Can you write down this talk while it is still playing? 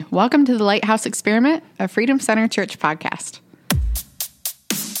Welcome to the Lighthouse Experiment, a Freedom Center Church podcast.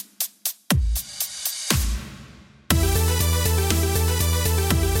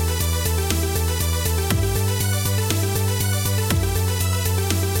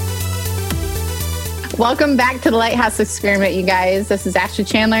 Welcome back to the Lighthouse Experiment, you guys. This is Ashley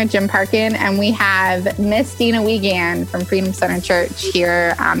Chandler, Jim Parkin, and we have Miss Dina Wiegand from Freedom Center Church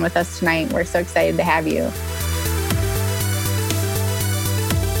here on with us tonight. We're so excited to have you.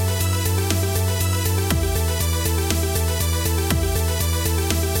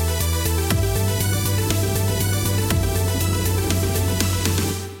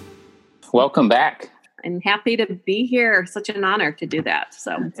 Welcome back. I'm happy to be here. Such an honor to do that.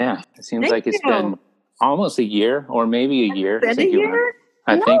 So yeah, it seems like it's been almost a year or maybe a year. Been a year?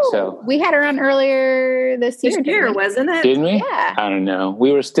 I think so. We had her on earlier this year, wasn't it? Didn't we? Yeah. I don't know.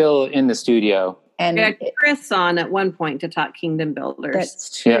 We were still in the studio. And we had Chris on at one point to talk Kingdom Builders.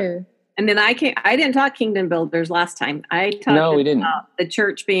 That's true. Yeah. And then I didn't talk Kingdom Builders last time. I talked we didn't. about the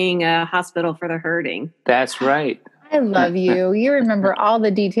church being a hospital for the hurting. That's right. I love you. You remember all the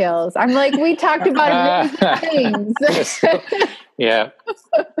details. I'm like, we talked about amazing things. Yeah.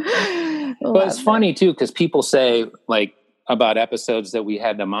 But it's funny too, because people say like about episodes that we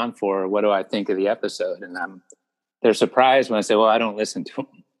had them on for, what do I think of the episode? And they're surprised when I say, well, I don't listen to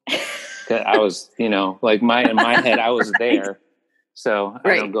them. I was, like in my head, I was there. So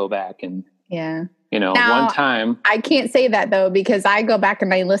I don't go back and, now, one time. I can't say that though, because I go back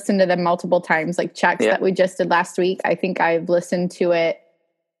and I listen to them multiple times, like Chuck's that we just did last week. I think I've listened to it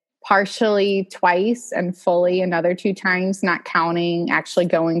partially twice and fully another 2 times, not counting actually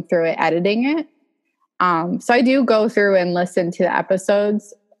going through it, editing it. So I do go through and listen to the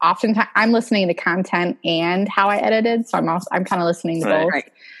episodes. Oftentimes I'm listening to content and how I edited. So I'm kind of listening to both.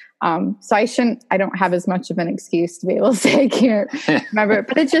 Right. So I don't have as much of an excuse to be able to say I can't remember,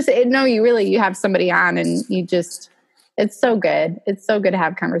 but it's just, you have somebody on and it's so good. It's so good to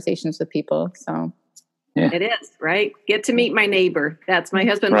have conversations with people. So yeah. It is, right? Get to meet my neighbor. That's my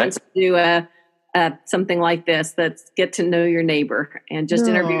husband wants to do something like this. That's get to know your neighbor and just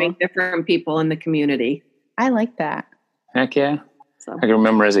interviewing different people in the community. I like that. Heck yeah. So. I can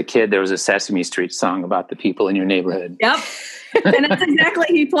remember as a kid, there was a Sesame Street song about the people in your neighborhood. Yep. And that's exactly,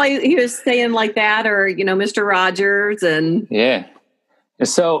 he was saying like that, or, Mr. Rogers and. Yeah. And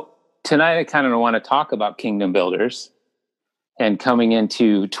so tonight I kind of want to talk about Kingdom Builders and coming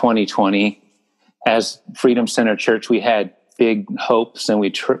into 2020 as Freedom Center Church, we had big hopes and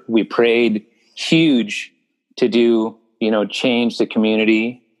we prayed huge to do, change the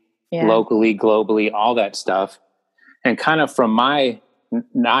community locally, globally, all that stuff. And kind of from my,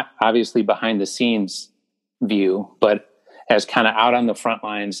 not obviously behind the scenes view, but as kind of out on the front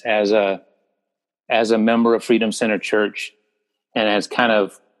lines as a member of Freedom Center Church, and as kind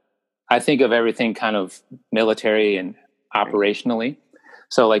of, I think of everything kind of military and operationally.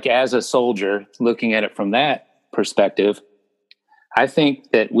 So like as a soldier, looking at it from that perspective, I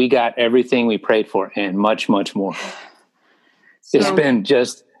think that we got everything we prayed for and much, much more. It's been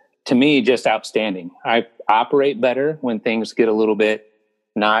to me, just outstanding. I operate better when things get a little bit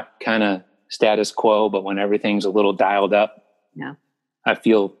not kind of status quo, but when everything's a little dialed up, I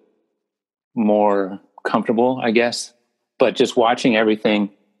feel more comfortable, I guess. But just watching everything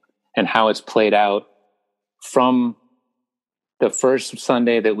and how it's played out from the first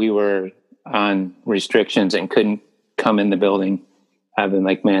Sunday that we were on restrictions and couldn't come in the building, I've been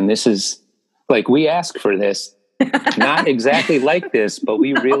like, man, this is like, we asked for this. Not exactly like this, but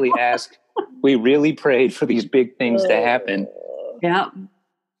we really asked, we really prayed for these big things to happen. Yeah.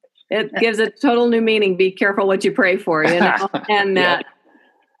 It gives a total new meaning. Be careful what you pray for, And I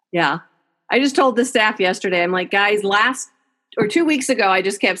just told the staff yesterday, I'm like, guys, 2 weeks ago, I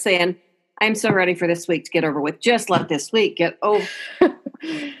just kept saying, I'm so ready for this week to get over with. Just let this week get over.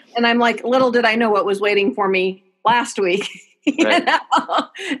 And I'm like, little did I know what was waiting for me last week. And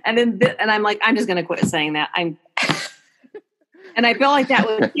I'm like, I'm just going to quit saying that. And I feel like that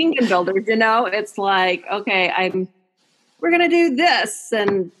with Kingdom Builders, it's like, okay, we're going to do this.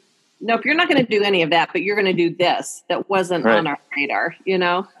 And nope, you're not going to do any of that, but you're going to do this. That wasn't on our radar,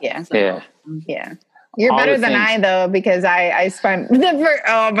 Yeah. So, yeah. You're better than I, though, because I spent,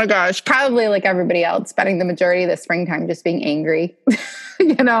 oh my gosh, probably like everybody else, spending the majority of the springtime just being angry,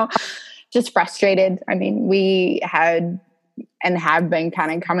 just frustrated. I mean, we had and have been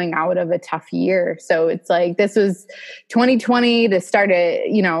kind of coming out of a tough year. So it's like, this was 2020 to start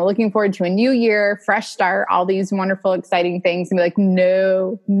looking forward to a new year, fresh start, all these wonderful, exciting things. And be like,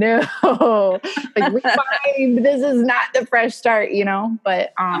 no, like rewind, this is not the fresh start,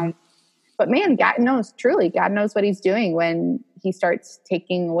 but man, God knows what he's doing when he starts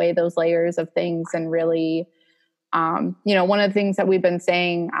taking away those layers of things and really, one of the things that we've been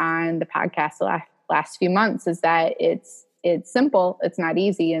saying on the podcast the last few months is that it's simple, it's not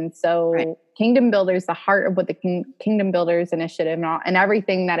easy. And so Kingdom Builders, the heart of what the Kingdom Builders initiative and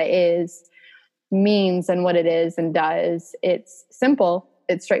everything that it means and what it is and does, it's simple,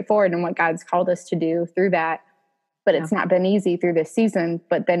 it's straightforward and what God's called us to do through that. But it's not been easy through this season.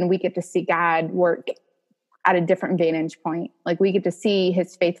 But then we get to see God work at a different vantage point. Like we get to see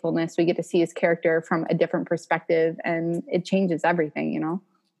his faithfulness. We get to see his character from a different perspective, and it changes everything,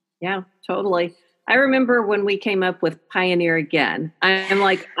 Yeah, totally. I remember when we came up with Pioneer Again, I'm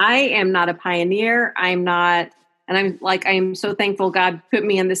like, I am not a pioneer. I'm not, and I'm like, I am so thankful God put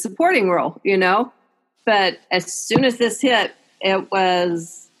me in the supporting role, but as soon as this hit, I'm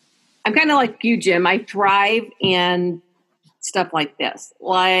kind of like you, Jim. I thrive in stuff like this.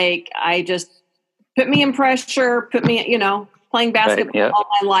 Like I just put me in pressure, playing basketball all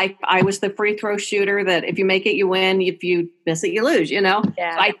my life. I was the free throw shooter that if you make it, you win. If you miss it, you lose, So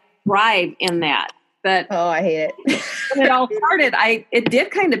I thrive in that. But I hate it. when it all started, it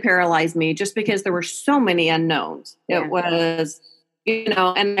did kind of paralyze me just because there were so many unknowns. Yeah. It was,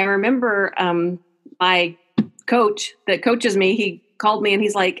 and I remember my coach that coaches me, he called me and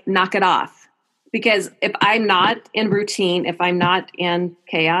he's like, knock it off. Because if I'm not in routine, if I'm not in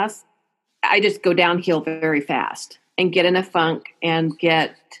chaos, I just go downhill very fast and get in a funk and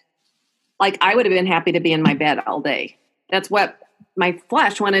I would have been happy to be in my bed all day. That's what my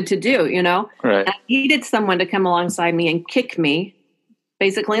flesh wanted to do, Right. I needed someone to come alongside me and kick me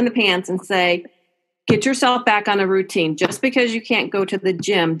basically in the pants and say, get yourself back on a routine. Just because you can't go to the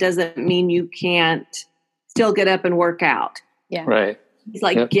gym doesn't mean you can't still get up and work out. Yeah. Right. He's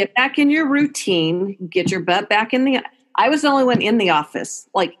like, get back in your routine, get your butt back I was the only one in the office,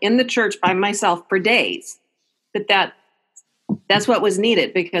 like in the church by myself for days. But that's what was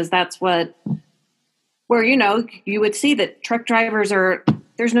needed because that's where, you would see that truck drivers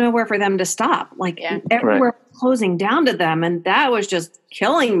there's nowhere for them to stop. Like everywhere closing down to them. And that was just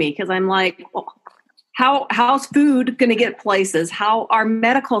killing me because I'm like, well, how's food going to get places? How are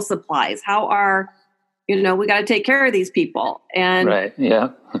medical supplies? How are, we got to take care of these people. And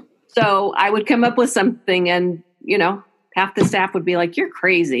so I would come up with something and, half the staff would be like, you're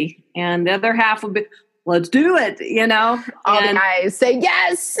crazy. And the other half would be, let's do it, All the guys say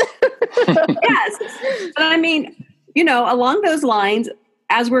yes. Yes. But I mean, along those lines,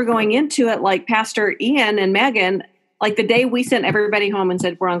 as we're going into it, like Pastor Ian and Megan, like the day we sent everybody home and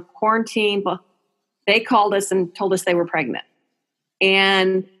said, we're on quarantine, they called us and told us they were pregnant.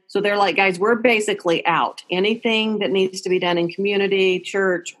 And so they're like, guys, we're basically out. Anything that needs to be done in community,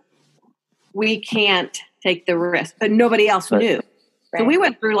 church, we can't take the risk. But nobody else knew. Right. So we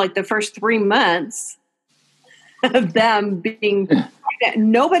went through like the first 3 months of them being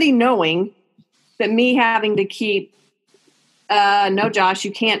nobody knowing, but me having to keep, no, Josh,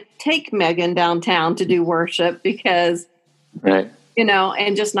 you can't take Megan downtown to do worship because,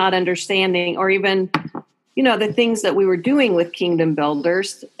 and just not understanding or even, the things that we were doing with Kingdom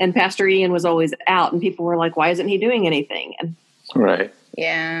Builders, and Pastor Ian was always out and people were like, why isn't he doing anything? And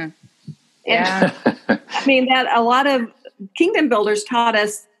Yeah. I mean, that a lot of Kingdom Builders taught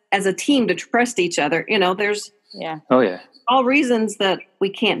us as a team to trust each other. There's all reasons that we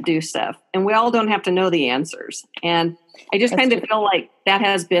can't do stuff and we all don't have to know the answers. And I just kind of feel like that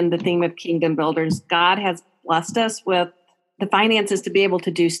has been the theme of Kingdom Builders. God has blessed us with the finances to be able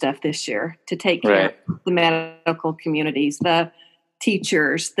to do stuff this year, to take care of the medical communities, the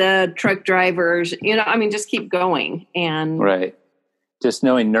teachers, the truck drivers, just keep going. And just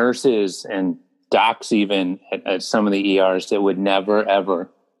knowing nurses and docs even at some of the ERs that would never, ever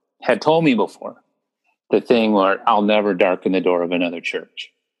had told me before the thing where I'll never darken the door of another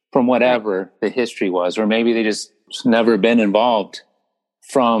church from whatever the history was, or maybe they just never been involved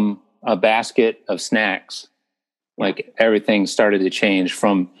from a basket of snacks. Like everything started to change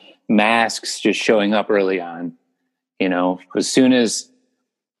from masks just showing up early on, as soon as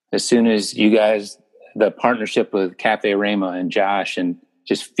you guys, the partnership with Cafe Rama and Josh and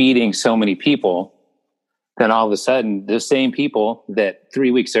just feeding so many people, then all of a sudden the same people that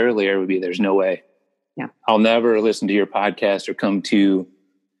 3 weeks earlier would be, there's no way. Yeah. I'll never listen to your podcast or come to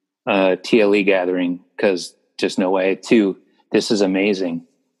a TLE gathering because just no way. This is amazing.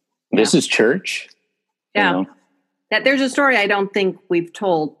 Yeah. This is church. Yeah. That there's a story I don't think we've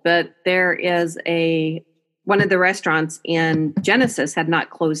told, but there is one of the restaurants in Genesis had not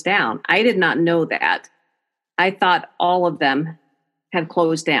closed down. I did not know that. I thought all of them had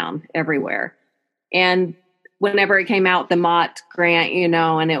closed down everywhere. And whenever it came out, the Mott grant,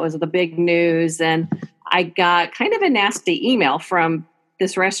 and it was the big news. And I got kind of a nasty email from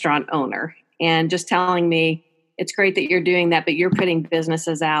this restaurant owner and just telling me, it's great that you're doing that, but you're putting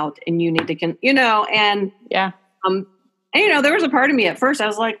businesses out and you need to, and yeah. And, there was a part of me at first, I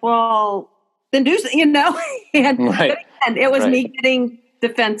was like, well, then do, and right. And it was me getting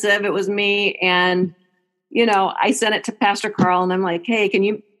defensive. It was me. And, I sent it to Pastor Carl and I'm like,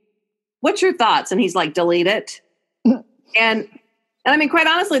 hey, what's your thoughts? And he's like, delete it. And I mean, quite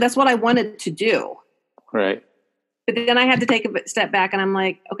honestly, that's what I wanted to do. Right. But then I had to take a step back and I'm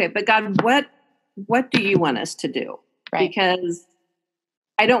like, okay, but God, what do you want us to do? Right. Because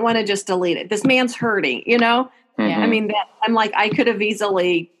I don't want to just delete it. This man's hurting, Mm-hmm. I mean, I'm like, I could have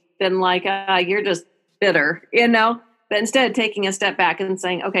easily been like, you're just bitter, but instead taking a step back and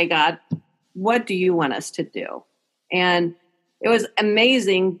saying, okay, God, what do you want us to do? And it was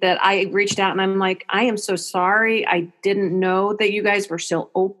amazing that I reached out and I'm like, I am so sorry. I didn't know that you guys were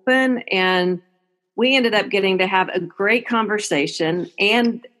still open. And we ended up getting to have a great conversation,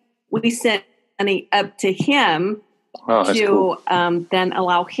 and we sent money up to him to cool. Then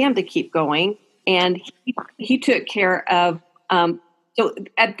allow him to keep going. And he took care of, so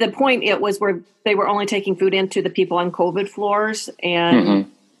at the point it was where they were only taking food into the people on COVID floors and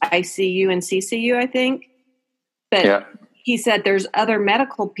ICU and CCU, I think. But he said there's other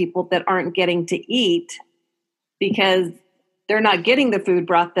medical people that aren't getting to eat because they're not getting the food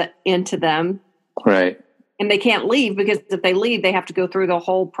brought into them. Right. And they can't leave because if they leave, they have to go through the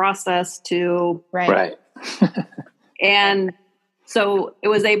whole process to. Right. And so it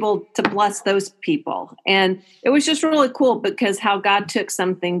was able to bless those people. And it was just really cool because how God took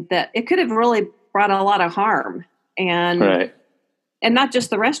something that it could have really brought a lot of harm. And not just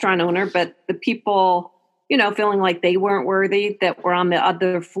the restaurant owner, but the people, feeling like they weren't worthy that were on the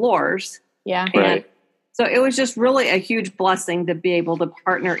other floors. Yeah. And so it was just really a huge blessing to be able to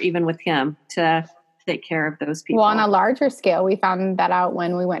partner even with him to take care of those people. Well, on a larger scale, we found that out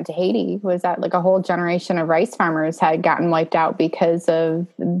when we went to Haiti, was that like a whole generation of rice farmers had gotten wiped out because of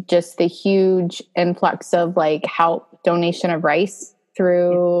just the huge influx of like help donation of rice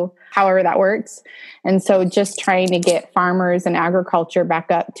through however that works. And so just trying to get farmers and agriculture back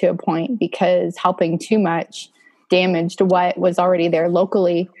up to a point because helping too much damaged what was already there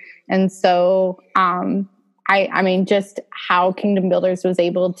locally. And so, I mean, just how Kingdom Builders was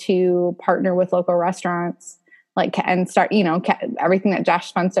able to partner with local restaurants, and start, everything that Josh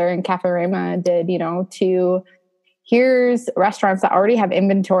Spencer and Cafe Rema did, to here's restaurants that already have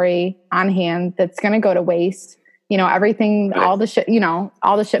inventory on hand that's going to go to waste, everything, all the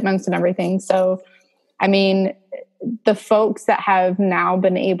all the shipments and everything. So, I mean, the folks that have now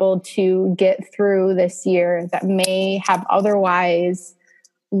been able to get through this year that may have otherwise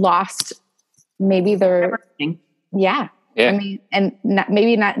lost maybe their everything. Yeah. I mean, and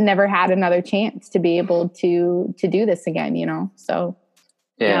never had another chance to be able to do this again, so.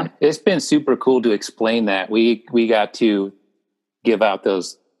 Yeah. It's been super cool to explain that. We got to give out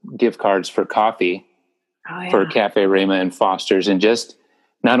those gift cards for coffee for Cafe Rema and Foster's, and just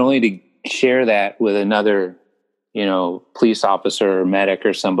not only to share that with another, police officer or medic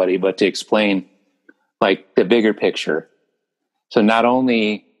or somebody, but to explain like the bigger picture. So not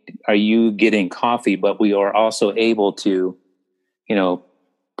only are you getting coffee, but we are also able to,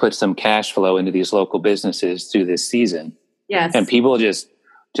 put some cash flow into these local businesses through this season. Yes. And people just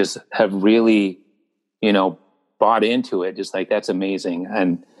have really, bought into it. Just like, that's amazing.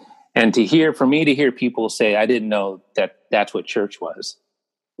 And for me to hear people say, I didn't know that that's what church was.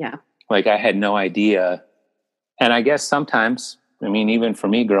 Yeah. Like I had no idea. And I guess sometimes, even for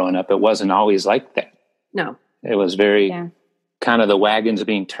me growing up, it wasn't always like that. No. It was very kind of the wagons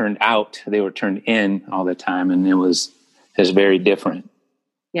being turned out. They were turned in all the time. And it was very different.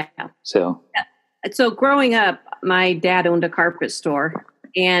 Yeah. So growing up, my dad owned a carpet store,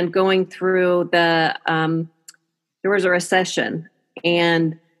 and going through there was a recession,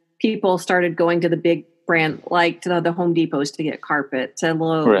 and people started going to the big brand, like to the Home Depots to get carpet, to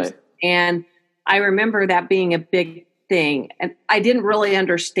Lowe's. Right. And I remember that being a big thing. And I didn't really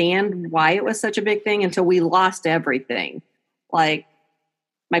understand why it was such a big thing until we lost everything. Like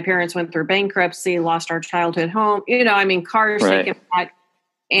my parents went through bankruptcy, lost our childhood home, cars taken back.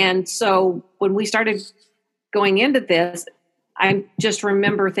 And so when we started going into this, I just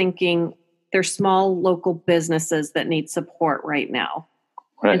remember thinking there's small local businesses that need support right now.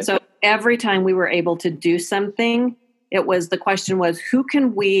 Right. And so every time we were able to do something, the question was, who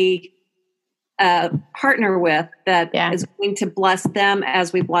can we partner with that is going to bless them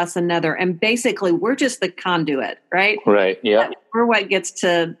as we bless another? And basically we're just the conduit, right? Right. Yeah. We're what gets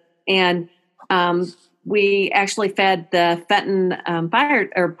to, and we actually fed the Fenton fire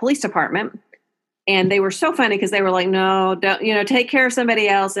or police department. And they were so funny because they were like, no, don't, take care of somebody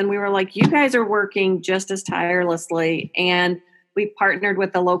else. And we were like, you guys are working just as tirelessly. And we partnered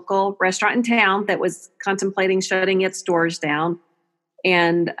with a local restaurant in town that was contemplating shutting its doors down.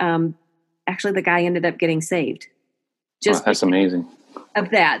 And actually, the guy ended up getting saved. That's amazing.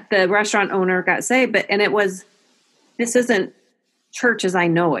 Of that, the restaurant owner got saved. This isn't church as I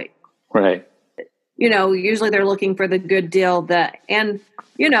know it. Right. Usually they're looking for the good deal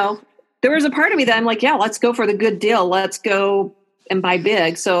there was a part of me that I'm like, yeah, let's go for the good deal. Let's go and buy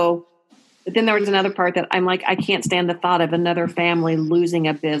big. So, but then there was another part that I'm like, I can't stand the thought of another family losing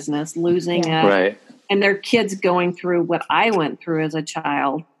a business, right. And their kids going through what I went through as a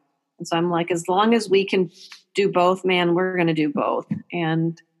child. And so I'm like, as long as we can do both, man, we're going to do both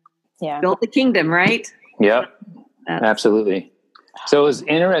and build the kingdom, right? Yep. Absolutely. So it was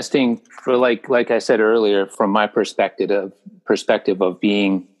interesting for like I said earlier, from my perspective of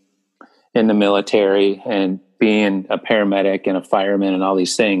being in the military and being a paramedic and a fireman and all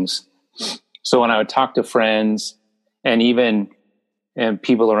these things. So when I would talk to friends and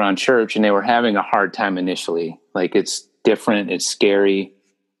people around church, and they were having a hard time initially, like it's different, it's scary.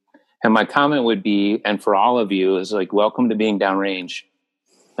 And my comment would be, and for all of you, is like, welcome to being downrange.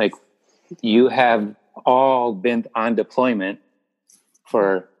 Like, you have all been on deployment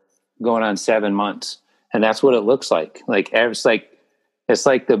for going on 7 months. And that's what it looks like. It's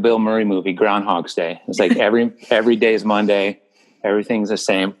like the Bill Murray movie, Groundhog's Day. It's like every day is Monday. Everything's the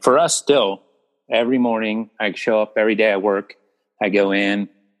same. For us still, every morning I show up, every day I work, I go in,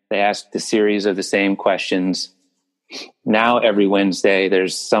 they ask the series of the same questions. Now every Wednesday,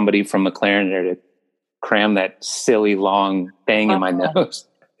 there's somebody from McLaren there to cram that silly long thing in my nose.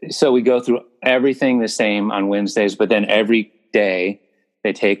 So we go through everything the same on Wednesdays, but then every day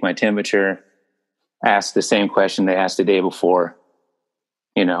they take my temperature, ask the same question they asked the day before,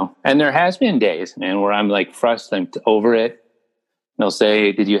 and there has been days, man, where I'm like frustrated over it. And they'll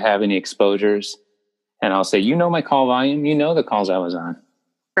say, did you have any exposures? And I'll say, my call volume, the calls I was on.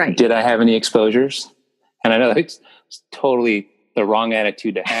 Right. Did I have any exposures? And I know it's totally the wrong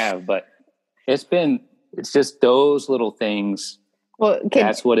attitude to have, but it's just those little things. Well,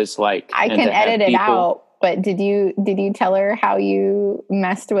 that's what it's like. I can edit it out, but did you tell her how you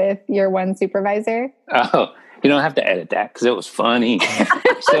messed with your one supervisor? Oh, you don't have to edit that because it was funny.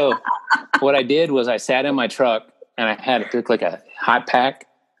 So what I did was I sat in my truck and I took like a hot pack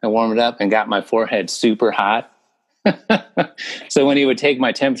and warmed it up and got my forehead super hot. So when he would take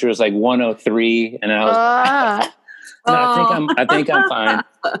my temperature, it was like 103, and I was I think I'm fine.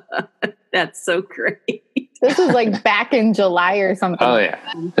 That's so great. This was like back in July or something. Oh yeah,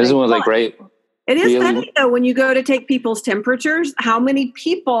 this one was like great. It is funny though when you go to take people's temperatures, how many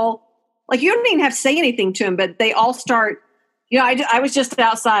people, like, you don't even have to say anything to them, but they all start. I was just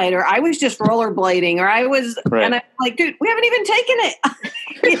outside, or I was just rollerblading, or I was, right. And I'm like, dude, we haven't even taken it.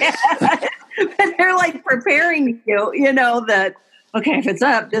 But they're like preparing you, that, okay, if it's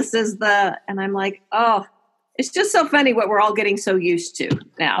up, this is and I'm like, oh, it's just so funny what we're all getting so used to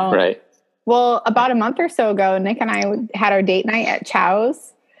now. Right. Well, about a month or so ago, Nick and I had our date night at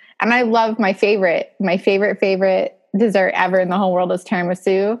Chow's, and I love my favorite dessert ever in the whole world is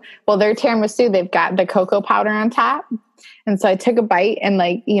tiramisu. Well, their tiramisu, they've got the cocoa powder on top. And so I took a bite, and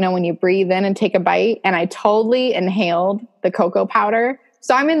when you breathe in and take a bite, and I totally inhaled the cocoa powder.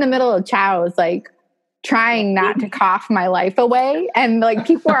 So I'm in the middle of Chow's, like trying not to cough my life away. And like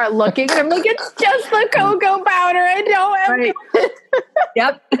people are looking, and I'm like, it's just the cocoa powder. I don't have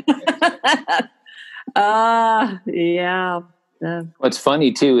Yep. Yeah. What's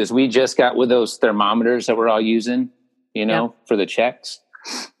funny too is we just got with those thermometers that we're all using, for the checks.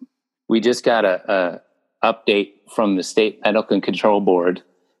 We just got a update from the State Medical Control Board.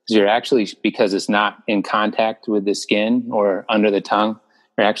 You're actually, because it's not in contact with the skin or under the tongue,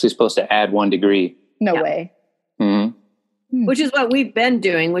 you're actually supposed to add 1 degree. No way. Mm-hmm. Which is what we've been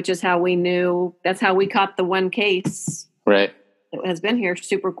doing, which is how we knew, that's how we caught the one case. Right. It has been here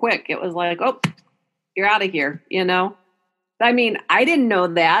super quick. It was like, oh, you're out of here, I mean, I didn't know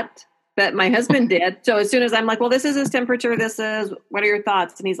that, but my husband did. So as soon as I'm like, well, this is his temperature. This is, what are your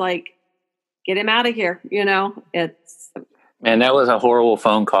thoughts? And he's like, get him out of here. It's. Man, that was a horrible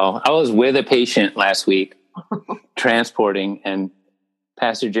phone call. I was with a patient last week transporting, and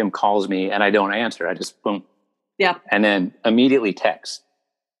Pastor Jim calls me and I don't answer. I just boom. Yeah. And then immediately text,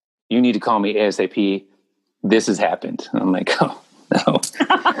 you need to call me ASAP. This has happened. And I'm like, oh no.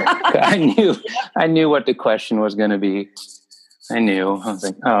 I knew what the question was going to be. I knew. I was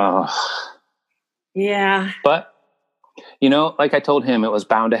like, oh. Yeah. But, like I told him, it was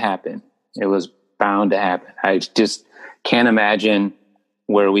bound to happen. It was bound to happen. I just can't imagine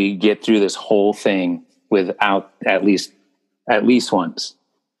where we get through this whole thing without at least once.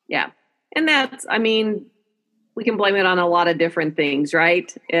 Yeah. And that's, I mean, we can blame it on a lot of different things,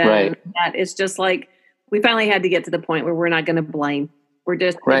 right? And right. that it's just like, we finally had to get to the point where we're not going to blame. We're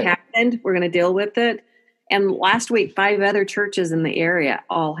just, right. It happened. We're going to deal with it. And last week, 5 other churches in the area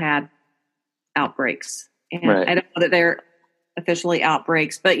all had outbreaks. And right. I don't know that they're officially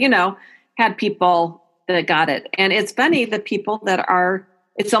outbreaks, but, had people that got it. And it's funny, the people that are,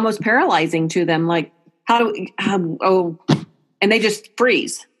 it's almost paralyzing to them. Like, and they just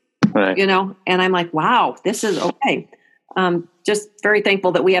freeze, right. And I'm like, wow, this is okay. Just very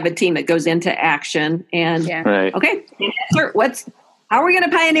thankful that we have a team that goes into action and, right. okay, sir, how are we going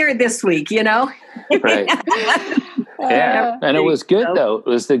to pioneer it this week, Right. Yeah. And it was good, though. It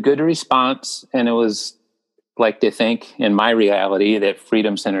was the good response. And it was like to think, in my reality, that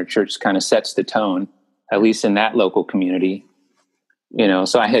Freedom Center Church kind of sets the tone, at least in that local community.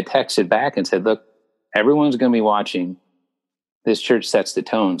 So I had texted back and said, look, everyone's going to be watching. This church sets the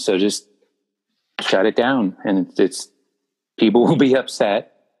tone. So just shut it down. And people will be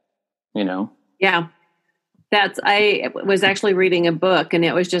upset, Yeah. I was actually reading a book, and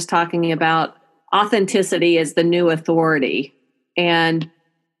it was just talking about authenticity as the new authority. And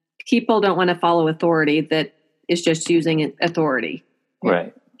people don't want to follow authority that is just using authority.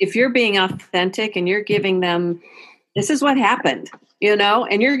 Right. If you're being authentic and you're giving them, this is what happened,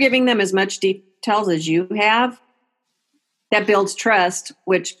 and you're giving them as much details as you have, that builds trust,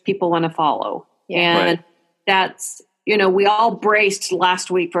 which people want to follow. Yeah. And that's, we all braced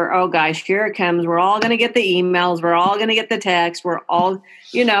last week for, oh gosh, here it comes. We're all going to get the emails. We're all going to get the text. We're all,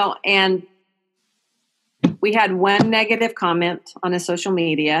 and we had one negative comment on a social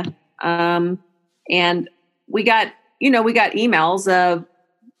media. And we got emails of,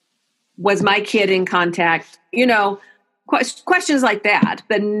 was my kid in contact, questions like that,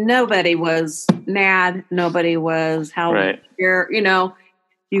 but nobody was mad. Nobody was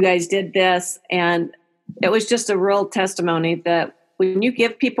you guys did this. And it was just a real testimony that when you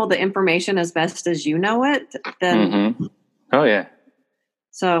give people the information as best as you know it, then. Mm-hmm. Oh yeah.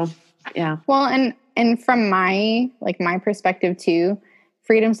 So, yeah. Well, and from my perspective too,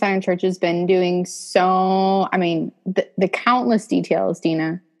 Freedom Center Church has been doing the countless details,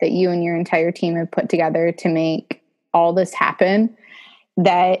 Dina, that you and your entire team have put together to make all this happen,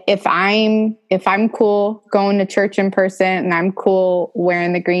 that if I'm cool going to church in person and I'm cool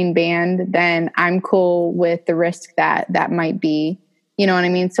wearing the green band, then I'm cool with the risk that might be, you know what I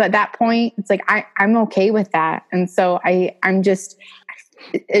mean? So at that point, it's like, I'm okay with that. And so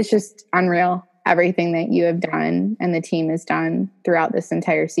it's just unreal, everything that you have done and the team has done throughout this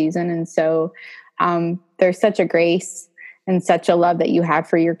entire season. And so there's such a grace and such a love that you have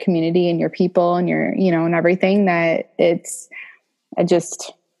for your community and your people and your, and everything, that it's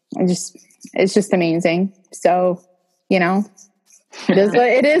just amazing. So, it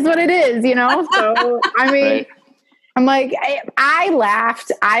is what it is, So, I mean, right. I'm like, I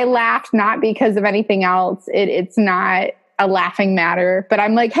laughed not because of anything else. It's not a laughing matter, but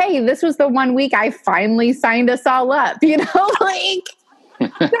I'm like, hey, this was the one week I finally signed us all up, sure,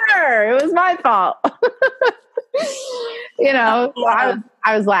 it was my fault.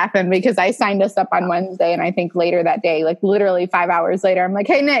 I was laughing because I signed us up on Wednesday, and I think later that day, like literally 5 hours later, I'm like,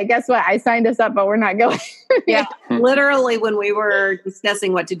 hey, Nick, guess what? I signed us up, but we're not going. Yeah. Literally when we were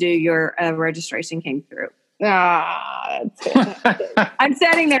discussing what to do, your registration came through. That's good. I'm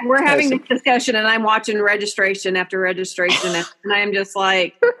sitting there, we're having this discussion, and I'm watching registration after registration, and I'm just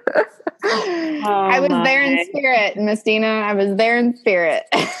like, I was there in spirit, Miss Dina. I was there in spirit.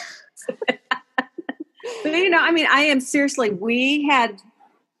 But, I am seriously,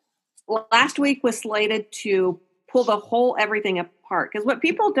 last week was slated to pull the whole everything apart. Because what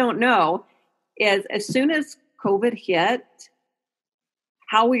people don't know is as soon as COVID hit,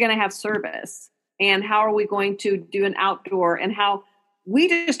 how are we going to have service? And how are we going to do an outdoor? And how we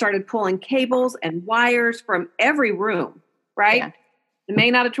just started pulling cables and wires from every room, right? Yeah. The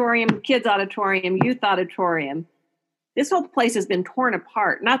main auditorium, kids auditorium, youth auditorium. This whole place has been torn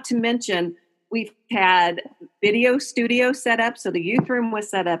apart. Not to mention, we've had video studio set up. So the youth room was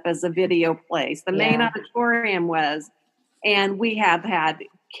set up as a video place. The main auditorium was. And we have had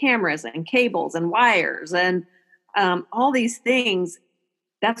cameras and cables and wires and all these things.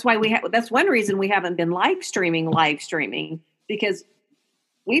 That's why that's one reason we haven't been live streaming, because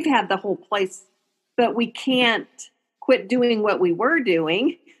we've had the whole place, but we can't quit doing what we were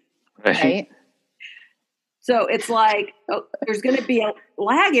doing. Right. So it's like, there's going to be a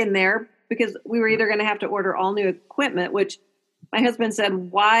lag in there because we were either going to have to order all new equipment, which my husband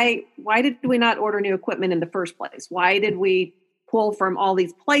said, why did we not order new equipment in the first place? Why did we pull from all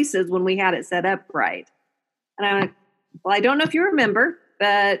these places when we had it set up right. And I'm like, well, I don't know if you remember,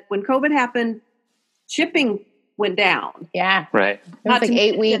 but when COVID happened, shipping went down. Yeah. Right. It was like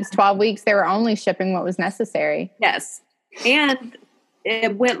 8 weeks, 12 weeks. They were only shipping what was necessary. Yes. And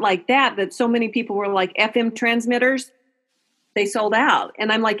it went like that so many people were like, FM transmitters, they sold out.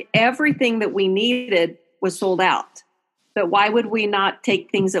 And I'm like, everything that we needed was sold out. But why would we not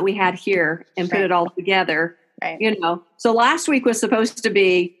take things that we had here and put it all together? Right. So last week was supposed to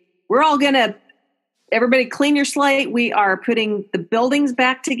be, we're all going to, everybody clean your slate. We are putting the buildings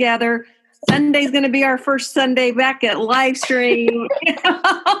back together. Sunday's going to be our first Sunday back at live stream.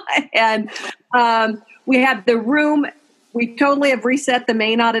 And we have the room. We totally have reset the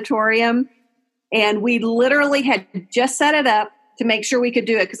main auditorium. And we literally had just set it up to make sure we could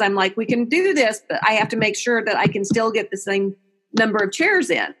do it. Because I'm like, we can do this, but I have to make sure that I can still get the same number of chairs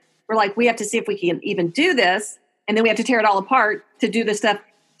in. We're like, we have to see if we can even do this. And then we have to tear it all apart to do the stuff,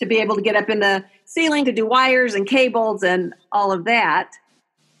 to be able to get up in the ceiling, to do wires and cables and all of that.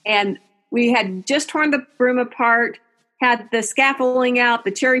 And we had just torn the room apart, had the scaffolding out,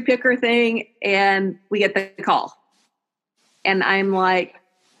 the cherry picker thing, and we get the call. And I'm like,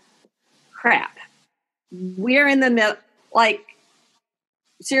 crap. We're in the middle, like,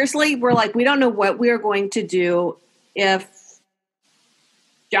 seriously, we're like, we don't know what we're going to do. If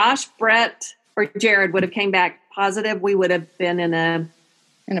Josh, Brett, or Jared would have came back positive, we would have been in a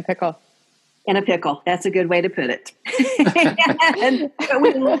pickle. In a pickle. That's a good way to put it. But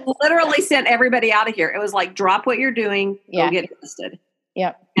we literally sent everybody out of here. It was like, drop what you're doing, go get tested.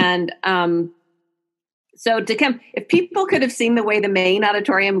 Yep. And so if people could have seen the way the main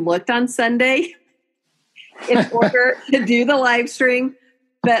auditorium looked on Sunday in order to do the live stream,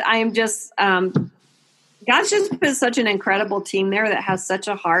 but I'm just, God's just put such an incredible team there that has such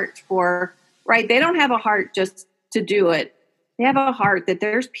a heart for, right? They don't have a heart just to do it. They have a heart that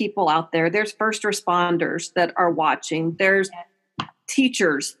there's people out there. There's first responders that are watching. There's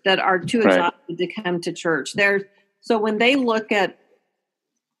teachers that are too exhausted to come to church. So when they look at,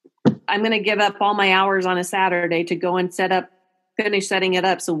 I'm going to give up all my hours on a Saturday to go and finish setting it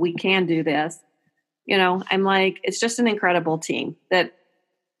up so we can do this. I'm like, it's just an incredible team that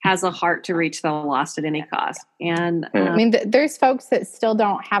has a heart to reach the lost at any cost. And I mean, there's folks that still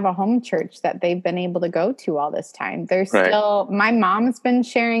don't have a home church that they've been able to go to all this time. There's still, my mom's been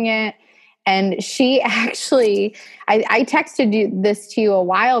sharing it. And she actually, I texted this to you a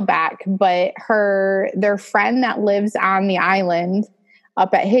while back, but their friend that lives on the island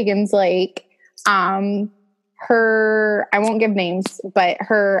up at Higgins Lake, I won't give names, but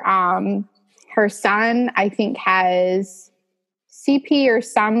her son, I think, has CP or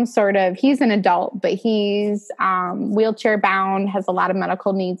some sort of, he's an adult, but he's wheelchair bound, has a lot of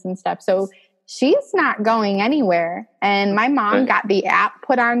medical needs and stuff. So she's not going anywhere. And my mom got the app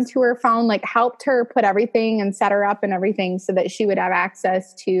put onto her phone, like helped her put everything and set her up and everything so that she would have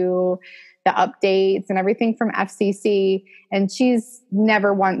access to the updates and everything from FCC. And she's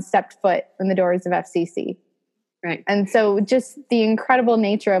never once stepped foot in the doors of FCC. Right. And so just the incredible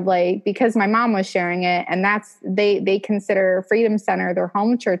nature of, like, because my mom was sharing it, and that's, they consider Freedom Center their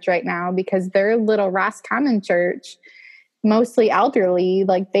home church right now, because their little Roscommon church, mostly elderly,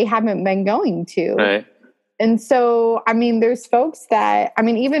 like, they haven't been going to. Right. And so, I mean, there's folks that, I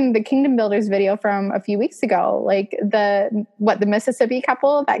mean, even the Kingdom Builders video from a few weeks ago, like the Mississippi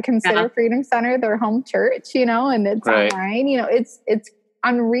couple that consider Freedom Center their home church, and it's online, it's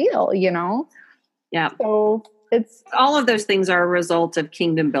unreal, Yeah. So it's all of those things are a result of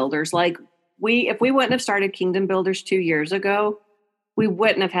Kingdom Builders. Like, if we wouldn't have started Kingdom Builders 2 years ago, we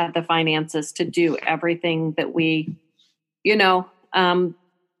wouldn't have had the finances to do everything that we,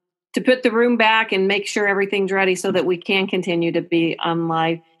 to put the room back and make sure everything's ready so that we can continue to be on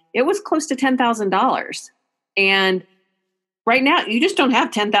live. It was close to $10,000. And right now you just don't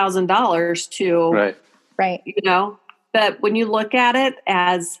have $10,000 to, right. But when you look at it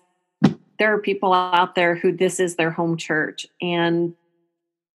as, there are people out there who this is their home church, and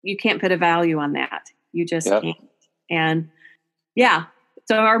you can't put a value on that. You just can't. And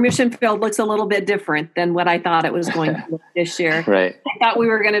so our mission field looks a little bit different than what I thought it was going to look this year. Right. I thought we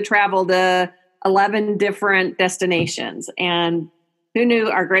were going to travel to 11 different destinations, and who knew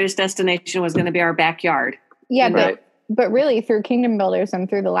our greatest destination was going to be our backyard. Yeah. But really, through Kingdom Builders and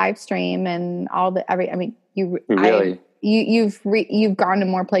through the live stream and all you've gone to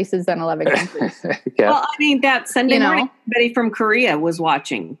more places than 11 countries. Well, I mean, that Sunday morning, somebody from Korea was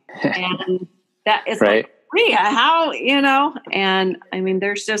watching, and that is like, Korea, how, and I mean,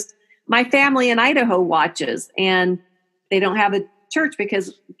 there's just, my family in Idaho watches, and they don't have a church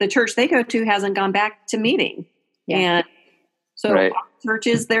because the church they go to hasn't gone back to meeting. Yeah. And So our church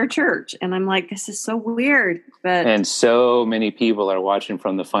is their church. And I'm like, this is so weird. And so many people are watching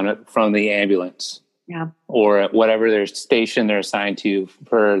from the ambulance. Yeah. Or whatever their station they're assigned to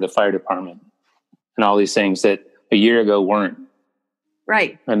for the fire department. And all these things that a year ago weren't.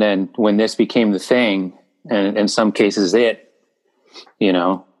 Right. And then when this became the thing, and in some cases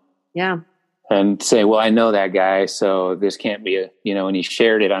Yeah. and say, well, I know that guy, so this can't be and he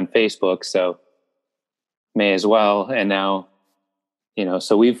shared it on Facebook, so may as well. And now,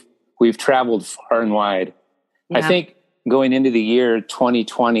 so we've traveled far and wide. Yeah. I think going into the year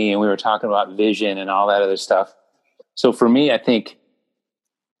 2020, and we were talking about vision and all that other stuff. So for me, I think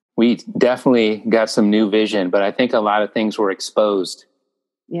we definitely got some new vision, but I think a lot of things were exposed.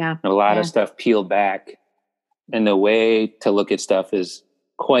 Yeah. A lot of stuff peeled back, and the way to look at stuff is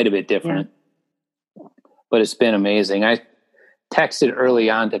quite a bit different. Yeah. But it's been amazing. I texted early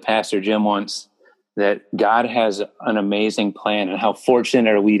on to Pastor Jim once that God has an amazing plan, and how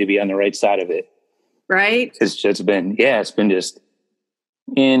fortunate are we to be on the right side of it. Right. It's been just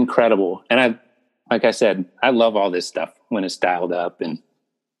incredible. And like I said, I love all this stuff when it's dialed up and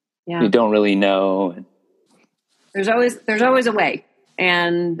you don't really know. There's always a way.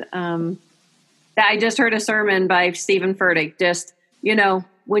 And I just heard a sermon by Stephen Furtick. Just,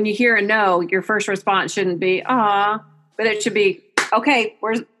 when you hear a no, your first response shouldn't be, but it should be, okay,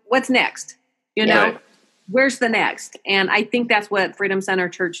 what's next? Where's the next? And I think that's what Freedom Center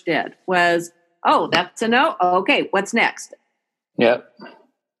Church did was, oh, that's a no. Okay, what's next? Yep.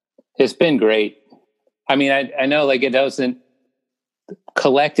 It's been great. I mean, I know it doesn't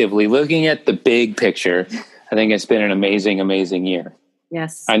collectively, looking at the big picture, I think it's been an amazing, amazing year.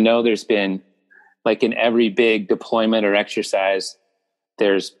 Yes. I know there's been, in every big deployment or exercise,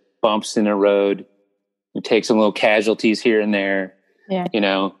 there's bumps in the road. You take some little casualties here and there,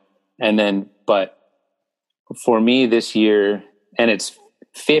 and then, but for me this year, and it's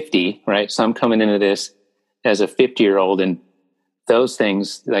 50, right? So I'm coming into this as a 50-year-old, and those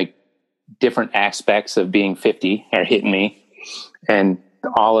things, different aspects of being 50 are hitting me, and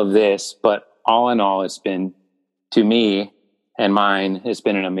all of this, but all in all, it's been, to me and mine, it's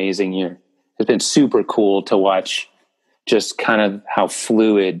been an amazing year. It's been super cool to watch just kind of how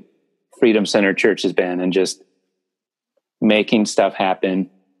fluid Freedom Center Church has been, and just making stuff happen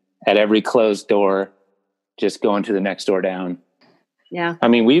at every closed door, just going to the next door down. Yeah. I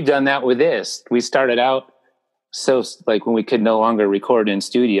mean, we've done that with this. We started out when we could no longer record in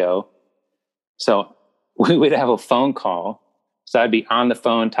studio. So we would have a phone call. So I'd be on the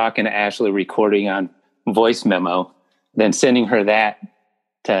phone talking to Ashley, recording on voice memo, then sending her that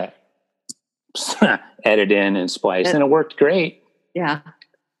to edit in and splice. And it worked great. Yeah.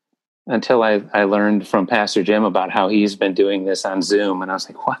 Until I learned from Pastor Jim about how he's been doing this on Zoom. And I was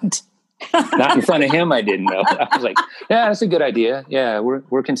like, what? Not in front of him, I didn't know. I was like, yeah, that's a good idea. Yeah,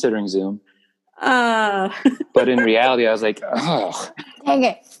 we're considering Zoom. But in reality, I was like, oh. Dang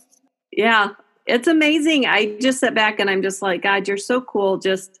it. Yeah, it's amazing. I just sat back and I'm just like, God, you're so cool.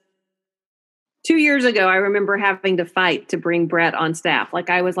 Just 2 years ago, I remember having to fight to bring Brett on staff.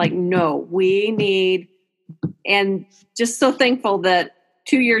 I was like, no, we need, and just so thankful that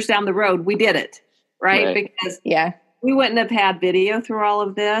 2 years down the road, we did it, right? Because we wouldn't have had video through all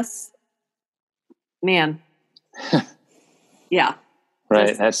of this. Man. Yeah.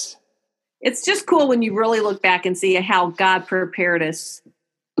 Right. It's just cool when you really look back and see how God prepared us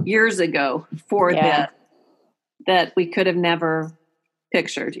years ago for this that we could have never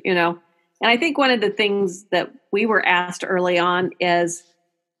pictured, And I think one of the things that we were asked early on is,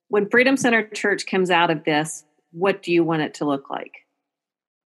 when Freedom Center Church comes out of this, what do you want it to look like?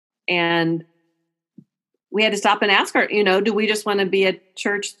 And we had to stop and ask do we just want to be a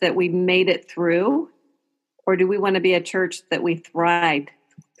church that we made it through? Or do we want to be a church that we thrived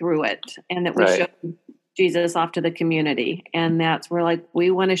through it and that we showed Jesus off to the community? And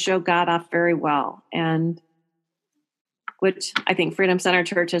we want to show God off very well. And which I think Freedom Center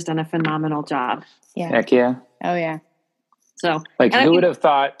Church has done a phenomenal job. Yeah. Heck yeah. Oh yeah. So who would have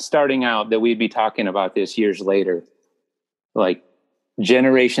thought starting out that we'd be talking about this years later?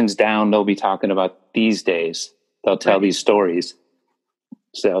 Generations down, they'll be talking about these days. They'll tell these stories.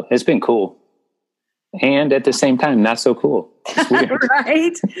 So it's been cool. And at the same time, not so cool. It's weird.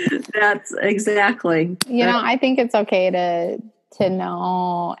 Right? That's exactly. I think it's okay to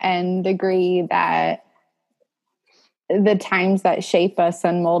know and agree that the times that shape us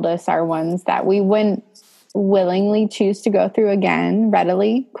and mold us are ones that we wouldn't willingly choose to go through again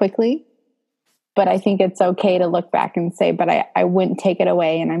readily, quickly. But I think it's okay to look back and say, but I wouldn't take it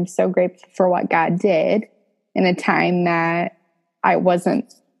away. And I'm so grateful for what God did in a time that I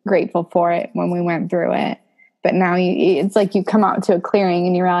wasn't grateful for it when we went through it. But now it's like you come out to a clearing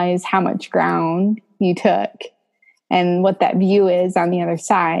and you realize how much ground you took and what that view is on the other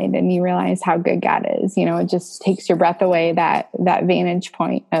side. And you realize how good God is. You know, it just takes your breath away, that vantage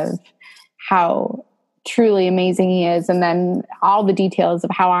point of how truly amazing he is. And then all the details of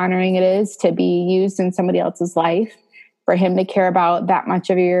how honoring it is to be used in somebody else's life, for him to care about that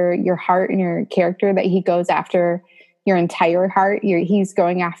much of your heart and your character, that he goes after your entire heart. He's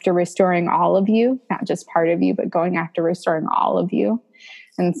going after restoring all of you, not just part of you, but going after restoring all of you.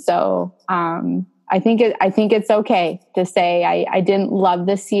 And so I think it's okay to say I didn't love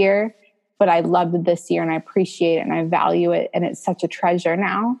this year, but I loved it this year and I appreciate it and I value it. And it's such a treasure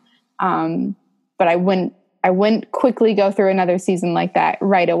now. But I wouldn't quickly go through another season like that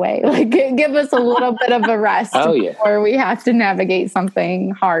right away. Like give us a little bit of a rest before we have to navigate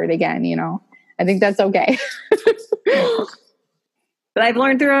something hard again, you know. I think that's okay. But I've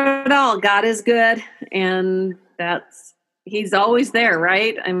learned through it all, God is good, and he's always there,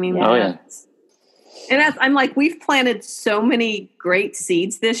 right? I mean, and I'm like, we've planted so many great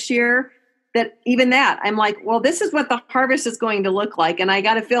seeds this year that even that, I'm like, well, this is what the harvest is going to look like. And I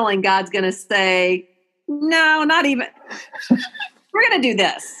got a feeling God's going to say, no, not even, we're going to do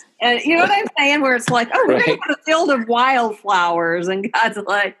this. And you know what I'm saying? Where it's like, oh, we're going to have a field of wildflowers. And God's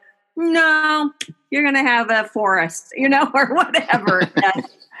like, no, you're going to have a forest, you know, or whatever.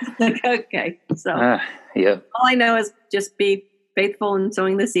 Like, okay. So all I know is just be faithful in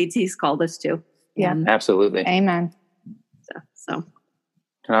sowing the seeds he's called us to. Yeah, absolutely. Amen. So.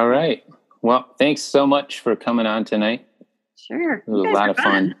 All right. Well, thanks so much for coming on tonight. Sure. It was a lot of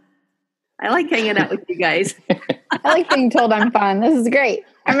fun. I like hanging out with you guys. I like being told I'm fun. This is great.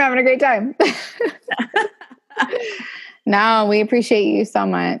 I'm having a great time. No, we appreciate you so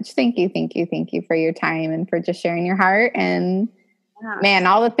much. Thank you for your time and for just sharing your heart. And man,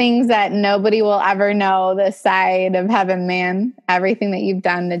 all the things that nobody will ever know this side of heaven, man, everything that you've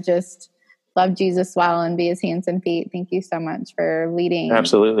done to just love Jesus well and be his hands and feet. Thank you so much for leading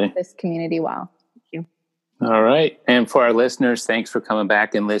this community well. Thank you. All right. And for our listeners, thanks for coming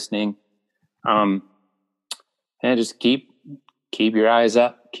back and listening. And just keep your eyes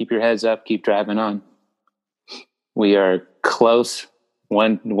up, keep your heads up, keep driving on. We are close,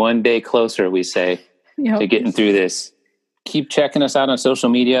 one day closer, we say, to getting through this. Keep checking us out on social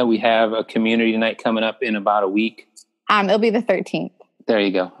media. We have a community night coming up in about a week. It'll be the 13th. There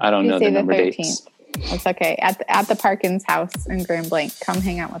you go. I don't know the number dates. That's okay. At the Parkins house in Grand Blanc. Come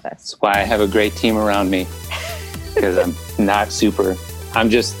hang out with us. That's why I have a great team around me. Because I'm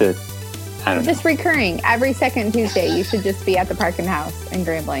just just recurring. Every second Tuesday, you should just be at the Parkins house in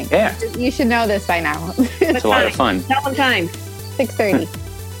Grand Blanc. Yeah. You should know this by now. It's a lot of fun. Tell them time.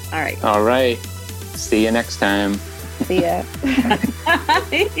 6:30. All right. See you next time. See ya.